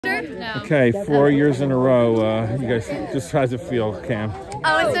here. No. Okay, 4 years in a row. You guys, just how's it feel, Cam?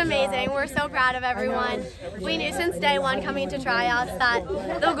 Oh, it's amazing. We're so proud of everyone. We knew since day one coming to tryouts that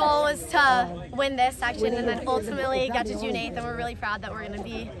the goal was to win this section and then ultimately get to June 8th, and we're really proud that we're going to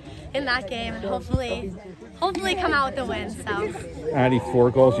be in that game and hopefully come out with the win. So, Addie,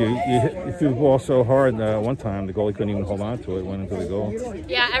 4 goals. You threw the ball so hard one time, the goalie couldn't even hold on to it, went into the goal.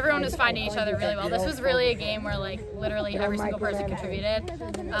 Yeah, everyone was finding each other really well. This was really a game where like literally every single person contributed.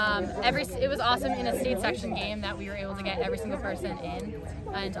 It was awesome in a state section game that we were able to get every single person in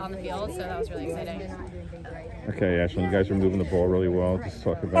and on the field, so that was really exciting. Okay, Ashlyn, you guys are moving the ball really well. Just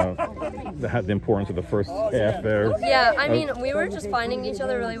talk about the importance of the first half there. Yeah, I mean, we were just finding each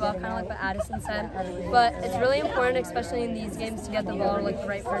other really well, kind of like what Addison said. But it's really important, especially in these games, to get the ball to like the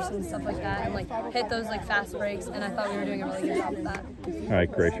right person and stuff like that, and like hit those like fast breaks. And I thought we were doing a really good job of that. All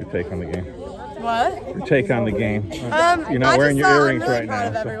right, Grace, your take on the game. What? Your take on the game. You're not wearing your earrings right now. I'm really proud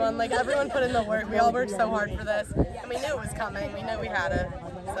of everyone. Like, everyone put in the work. We all worked so hard for this. And we knew it was coming. We knew we had it.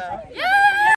 So. Yeah!